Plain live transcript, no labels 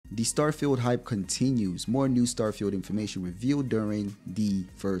The Starfield hype continues. More new Starfield information revealed during the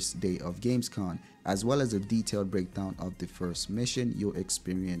first day of Gamescom, as well as a detailed breakdown of the first mission you'll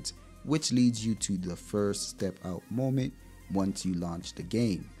experience, which leads you to the first step out moment once you launch the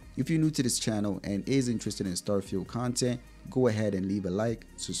game. If you're new to this channel and is interested in Starfield content, go ahead and leave a like,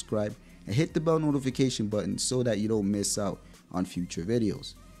 subscribe, and hit the bell notification button so that you don't miss out on future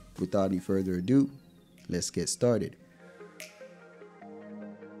videos. Without any further ado, let's get started.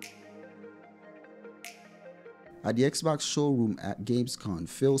 At the Xbox showroom at Gamescom,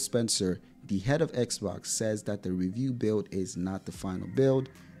 Phil Spencer, the head of Xbox, says that the review build is not the final build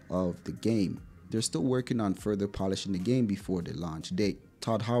of the game. They're still working on further polishing the game before the launch date.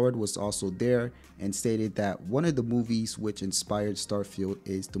 Todd Howard was also there and stated that one of the movies which inspired Starfield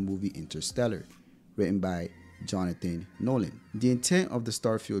is the movie Interstellar, written by Jonathan Nolan. The intent of the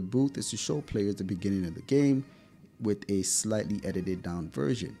Starfield booth is to show players the beginning of the game with a slightly edited down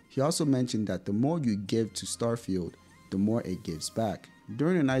version. He also mentioned that the more you give to Starfield, the more it gives back.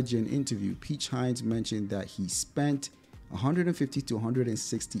 During an IGN interview, Peach Hines mentioned that he spent 150 to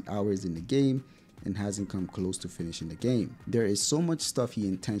 160 hours in the game and hasn't come close to finishing the game. There is so much stuff he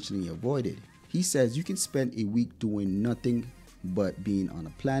intentionally avoided. He says you can spend a week doing nothing but being on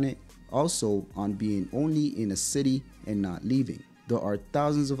a planet, also on being only in a city and not leaving. There are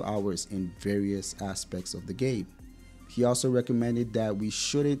thousands of hours in various aspects of the game. He also recommended that we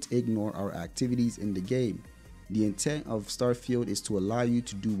shouldn't ignore our activities in the game. The intent of Starfield is to allow you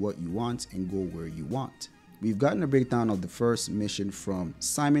to do what you want and go where you want. We've gotten a breakdown of the first mission from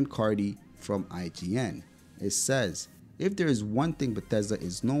Simon Cardy from IGN. It says, if there is one thing Bathesda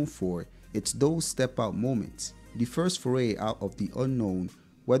is known for, it's those step out moments. The first foray out of the unknown,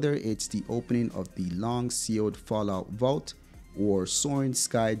 whether it's the opening of the long sealed Fallout vault or soaring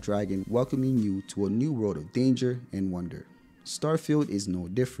sky dragon welcoming you to a new world of danger and wonder. Starfield is no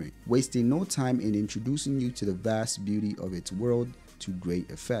different, wasting no time in introducing you to the vast beauty of its world to great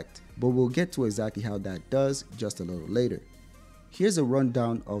effect. But we'll get to exactly how that does just a little later. Here's a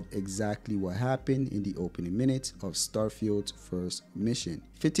rundown of exactly what happened in the opening minutes of Starfield's first mission,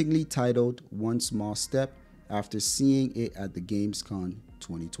 fittingly titled One Small Step after seeing it at the Gamescom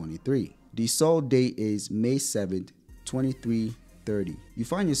 2023. The sold date is May 7th, 2330. You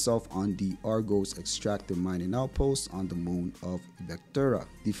find yourself on the Argos extractor mining outpost on the moon of Vectura.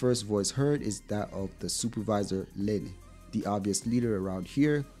 The first voice heard is that of the supervisor Lynn, the obvious leader around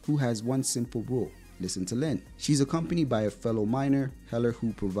here who has one simple rule: listen to Lynn. She's accompanied by a fellow miner, Heller,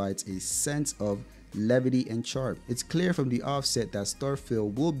 who provides a sense of levity and charm. It's clear from the offset that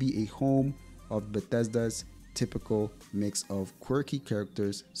Starfield will be a home of Bethesda's typical mix of quirky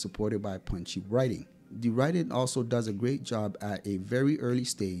characters supported by punchy writing. The writing also does a great job at a very early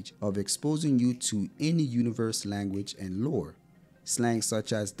stage of exposing you to in-universe language and lore. Slang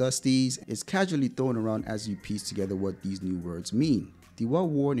such as Dusties is casually thrown around as you piece together what these new words mean. The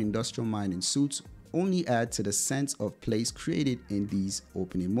well-worn industrial mining suits only add to the sense of place created in these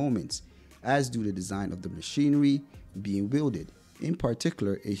opening moments, as do the design of the machinery being wielded. In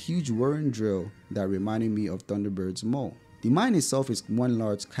particular, a huge whirring drill that reminded me of Thunderbird's mow. The mine itself is one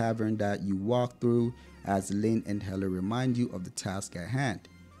large cavern that you walk through as Lynn and Heller remind you of the task at hand.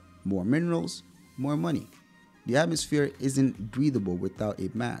 More minerals, more money. The atmosphere isn't breathable without a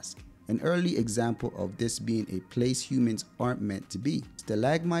mask. An early example of this being a place humans aren't meant to be.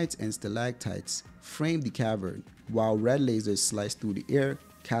 Stalagmites and stalactites frame the cavern, while red lasers slice through the air,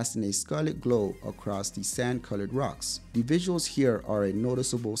 casting a scarlet glow across the sand-colored rocks. The visuals here are a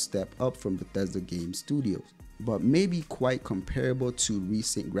noticeable step up from Bethesda Game Studios, but maybe quite comparable to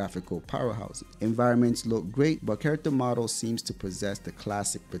recent graphical powerhouses. Environments look great, but character model seems to possess the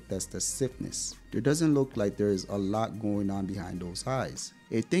classic Bethesda stiffness. There doesn't look like there is a lot going on behind those eyes.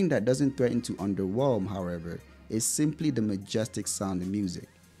 A thing that doesn't threaten to underwhelm, however, is simply the majestic sound of music,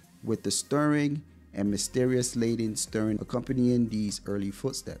 with the stirring and mysterious laden stirring accompanying these early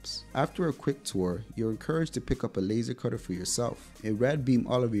footsteps. After a quick tour, you're encouraged to pick up a laser cutter for yourself. A red beam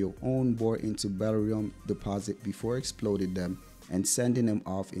all of your own bore into beryllium deposit before exploding them and sending them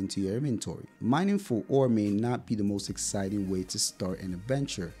off into your inventory. Mining for ore may not be the most exciting way to start an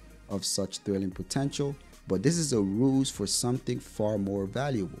adventure of such thrilling potential, but this is a ruse for something far more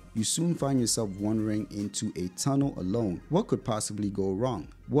valuable. You soon find yourself wandering into a tunnel alone. What could possibly go wrong?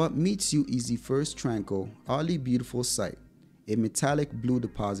 What meets you is the first tranquil, oddly beautiful sight, a metallic blue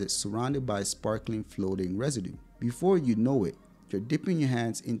deposit surrounded by sparkling floating residue. Before you know it, you're dipping your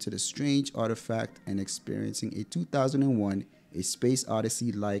hands into the strange artifact and experiencing a 2001 A Space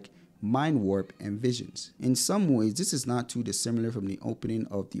Odyssey-like mind warp and visions. In some ways, this is not too dissimilar from the opening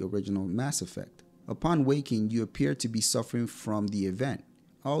of the original Mass Effect. Upon waking, you appear to be suffering from the event,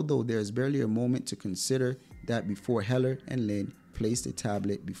 although there is barely a moment to consider that before Heller and Lin placed a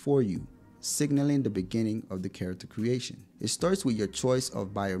tablet before you, signaling the beginning of the character creation. It starts with your choice of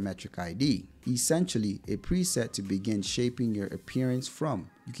biometric ID, essentially a preset to begin shaping your appearance from.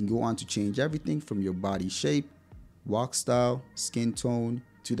 You can go on to change everything from your body shape, walk style, skin tone,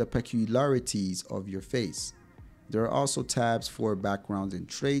 to the peculiarities of your face. There are also tabs for backgrounds and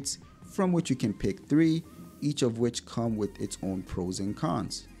traits, from which you can pick 3, each of which come with its own pros and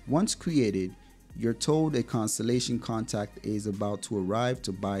cons. Once created, you're told a constellation contact is about to arrive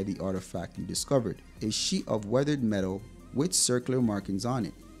to buy the artifact you discovered, a sheet of weathered metal with circular markings on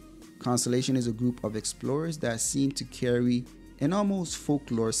it. Constellation is a group of explorers that seem to carry an almost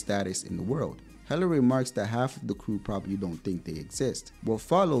folklore status in the world. Heller remarks that half of the crew probably don't think they exist. What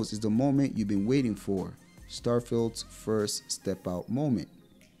follows is the moment you've been waiting for, Starfield's first step out moment.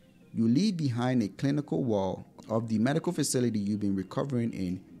 You leave behind a clinical wall of the medical facility you've been recovering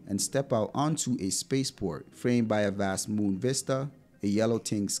in and step out onto a spaceport framed by a vast moon vista, a yellow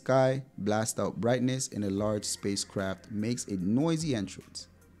tinged sky, blast out brightness, and a large spacecraft makes a noisy entrance.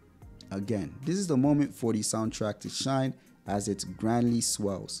 Again, this is the moment for the soundtrack to shine as it grandly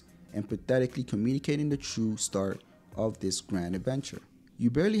swells, empathetically communicating the true start of this grand adventure. You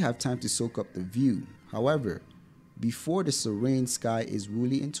barely have time to soak up the view, however, before the serene sky is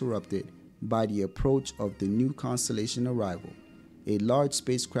rudely interrupted by the approach of the new constellation arrival. A large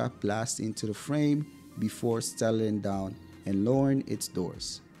spacecraft blasts into the frame before settling down and lowering its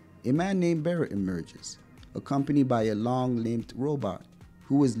doors. A man named Barrett emerges, accompanied by a long-limbed robot,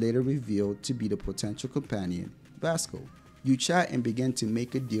 who is later revealed to be the potential companion, Vasco. You chat and begin to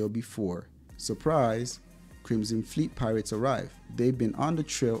make a deal before, surprise, Crimson Fleet pirates arrive. They've been on the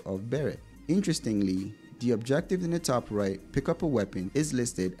trail of Barrett. Interestingly, the objective in the top right, pick up a weapon, is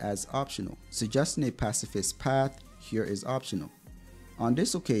listed as optional, suggesting a pacifist path here is optional. On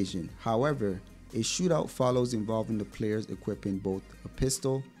this occasion, however, a shootout follows involving the players equipping both a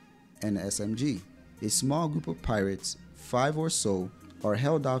pistol and an SMG. A small group of pirates, 5 or so, are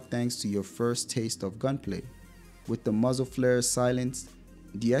held off thanks to your first taste of gunplay. With the muzzle flares silenced,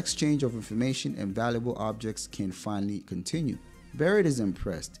 the exchange of information and valuable objects can finally continue. Barrett is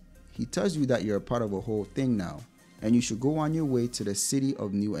impressed. He tells you that you're a part of a whole thing now, and you should go on your way to the city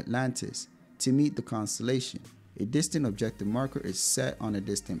of New Atlantis to meet the constellation. A distant objective marker is set on a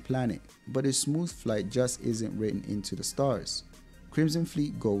distant planet, but a smooth flight just isn't written into the stars. Crimson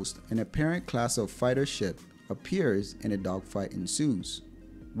Fleet Ghost, an apparent class of fighter ship, appears and a dogfight ensues.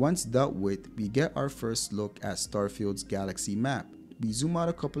 Once dealt with, we get our first look at Starfield's galaxy map. We zoom out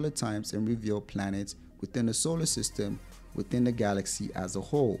a couple of times and reveal planets within the solar system within the galaxy as a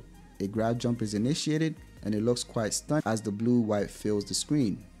whole. A grab jump is initiated and it looks quite stunning as the blue-white fills the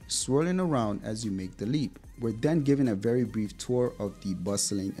screen, swirling around as you make the leap. We're then given a very brief tour of the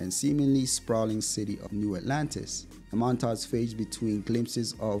bustling and seemingly sprawling city of New Atlantis. A montage fades between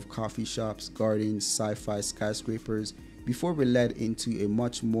glimpses of coffee shops, gardens, sci-fi skyscrapers, before we're led into a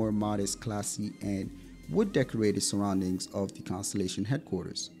much more modest, classy, and wood-decorated surroundings of the Constellation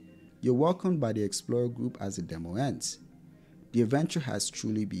headquarters. You're welcomed by the Explorer group as the demo ends. The adventure has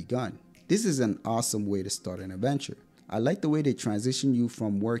truly begun. This is an awesome way to start an adventure. I like the way they transition you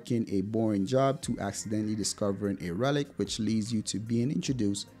from working a boring job to accidentally discovering a relic, which leads you to being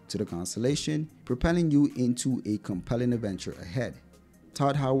introduced to the Constellation, propelling you into a compelling adventure ahead.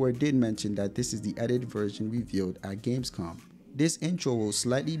 Todd Howard did mention that this is the edited version revealed at Gamescom. This intro will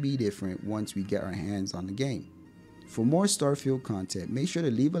slightly be different once we get our hands on the game. For more Starfield content, make sure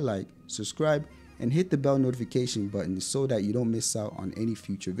to leave a like, subscribe, and hit the bell notification button so that you don't miss out on any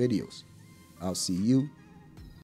future videos. I'll see you